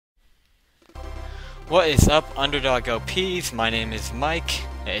What is up, UnderDogLPs? My name is Mike.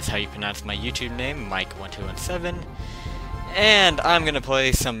 That is how you pronounce my YouTube name, MYKe1217. And I'm gonna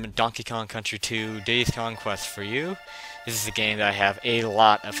play some Donkey Kong Country 2 Diddy's Kong Quest for you. This is a game that I have a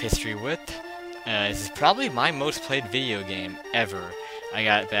lot of history with. This is probably my most played video game ever. I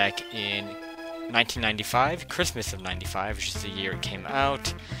got it back in 1995, Christmas of 95, which is the year it came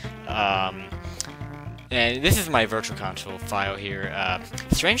out. And this is my virtual console file here.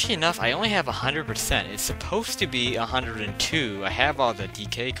 Strangely enough, I only have 100%. It's supposed to be 102. I have all the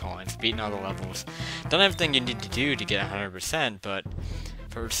DK coins, beaten all the levels, done everything you need to do to get 100%, but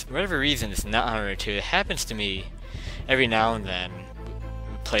for whatever reason, it's not 102. It happens to me every now and then,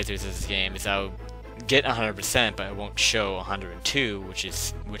 playthroughs of this game, is I'll get 100%, but it won't show 102, which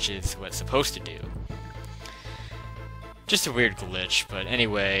is what it's supposed to do. Just a weird glitch, but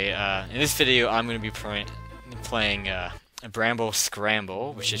anyway, in this video I'm going to be playing Bramble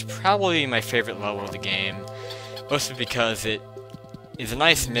Scramble, which is probably my favorite level of the game, mostly because it is a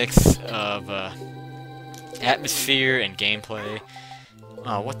nice mix of atmosphere and gameplay.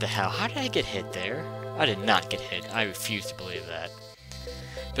 Oh, what the hell? How did I get hit there? I did not get hit. I refuse to believe that.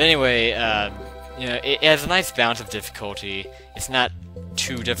 But anyway, you know, it has a nice balance of difficulty. It's not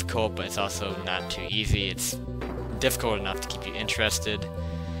too difficult, but it's also not too easy. It's difficult enough to keep you interested,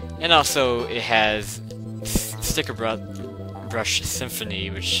 and also it has Sticker Brush Symphony,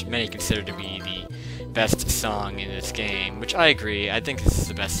 which many consider to be the best song in this game, which I agree. I think this is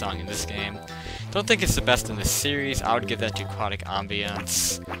the best song in this game. Don't think it's the best in this series. I would give that to Aquatic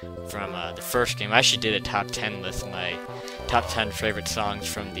Ambiance from the first game. I actually did a top 10 list, my top 10 favorite songs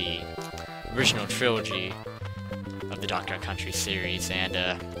from the original trilogy of the Donkey Kong Country series, and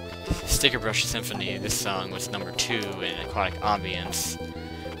Sticker Brush Symphony, this song was number 2 in Aquatic Ambience.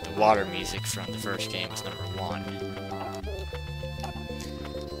 The water music from the first game was number 1.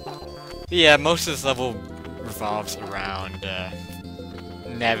 But yeah, most of this level revolves around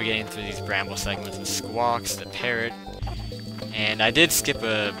navigating through these bramble segments with Squawks, the parrot, and I did skip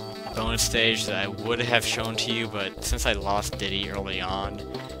a bonus stage that I would have shown to you, but since I lost Diddy early on,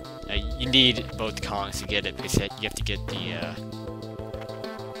 you need both Kongs to get it, because you have to get the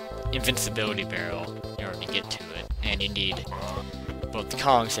invincibility barrel in order to get to it, and you need both the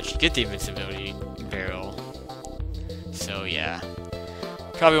Kongs that you get the invincibility barrel. So yeah,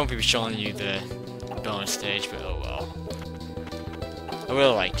 probably won't be showing you the bonus stage, but oh well. I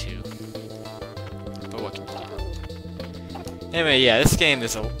would like to, but what can you do? Anyway, yeah, this game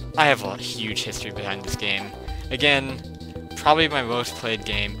is I have a huge history behind this game. Again, probably my most played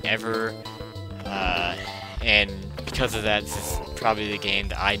game ever, and because of that, this is probably the game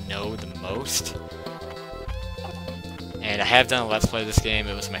that I know the most. And I have done a Let's Play of this game.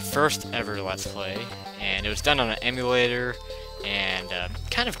 It was my first ever Let's Play, and it was done on an emulator, and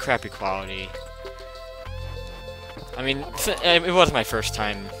kind of crappy quality. I mean, it was my first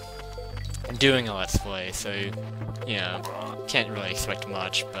time doing a Let's Play, so, you know, can't really expect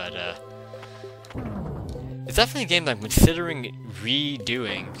much, but it's definitely a game that I'm considering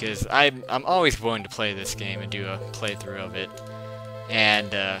redoing, because I'm always willing to play this game and do a playthrough of it.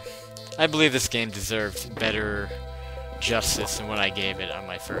 And I believe this game deserved better justice than what I gave it on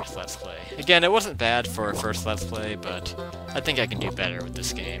my first Let's Play. Again, it wasn't bad for a first Let's Play, but I think I can do better with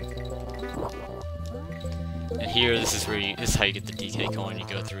this game. And here, this is how you get the DK coin. You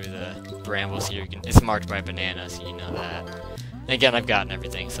go through the brambles here. It's marked by banana, so you know that. And again, I've gotten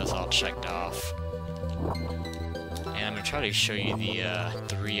everything, so it's all checked off. And I'm gonna try to show you the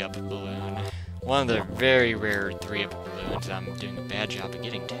 3-up balloon. One of the very rare 3-up balloons I'm doing a bad job of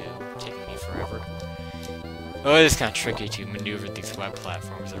getting to. It's taking me forever. Oh, it is kind of tricky to maneuver these web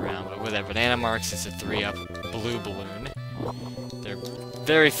platforms around, but with that banana marks, it's a 3-up blue balloon. There are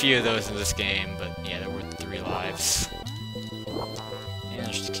very few of those in this game, but yeah, they're worth 3 lives. And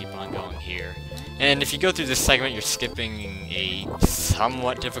I'll just keep on going here. And if you go through this segment, you're skipping a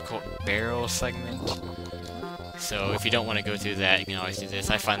somewhat difficult barrel segment. So if you don't want to go through that, you can always do this.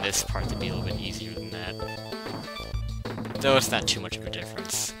 I find this part to be a little bit easier than that, though it's not too much of a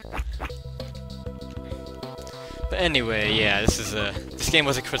difference. But anyway, yeah, this game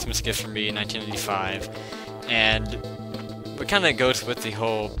was a Christmas gift for me in 1995, and what kind of goes with the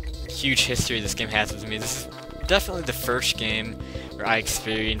whole huge history this game has with me. This is definitely the first game where I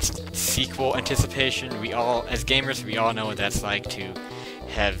experienced sequel anticipation. We all, as gamers, we all know what that's like to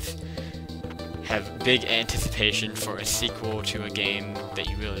have big anticipation for a sequel to a game that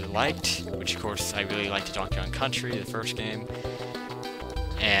you really liked, which of course I really liked Donkey Kong Country, the first game.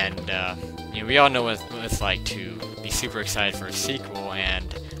 And you know, we all know what it's like to be super excited for a sequel,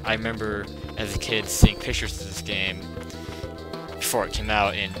 and I remember as a kid seeing pictures of this game before it came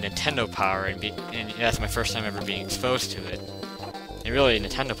out in Nintendo Power, and that's my first time ever being exposed to it. And really,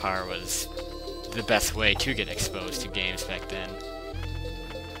 Nintendo Power was the best way to get exposed to games back then.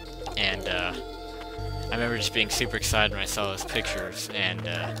 And I remember just being super excited when I saw those pictures, and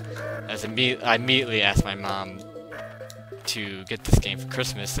I immediately asked my mom to get this game for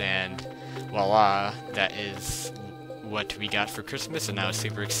Christmas, and voila, that is what we got for Christmas, and I was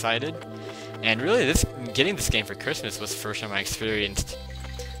super excited. And really, getting this game for Christmas was the first time I experienced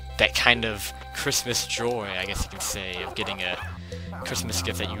that kind of Christmas joy, I guess you can say, of getting a Christmas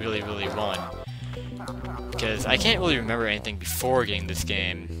gift that you really, really want. Because I can't really remember anything before getting this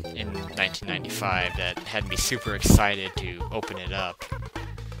game in 1995 that had me super excited to open it up.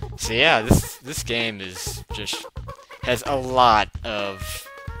 So yeah, this game has a lot of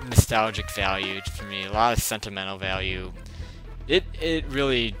nostalgic value for me, a lot of sentimental value. It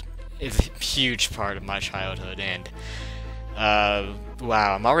really is a huge part of my childhood, and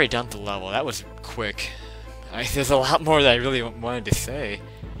wow, I'm already done with the level. That was quick. There's a lot more that I really wanted to say.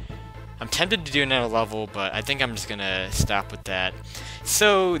 I'm tempted to do another level, but I think I'm just gonna stop with that.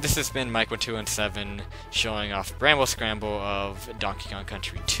 So, this has been MYKe1217 showing off Bramble Scramble of Donkey Kong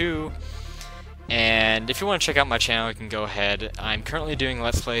Country 2. And if you want to check out my channel, you can go ahead. I'm currently doing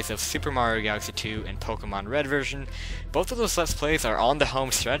Let's Plays of Super Mario Galaxy 2 and Pokemon Red version. Both of those Let's Plays are on the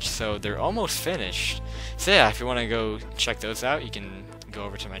home stretch, so they're almost finished. So yeah, if you want to go check those out, you can go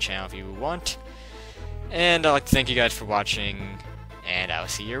over to my channel if you want. And I'd like to thank you guys for watching, and I'll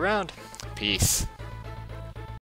see you around. Peace.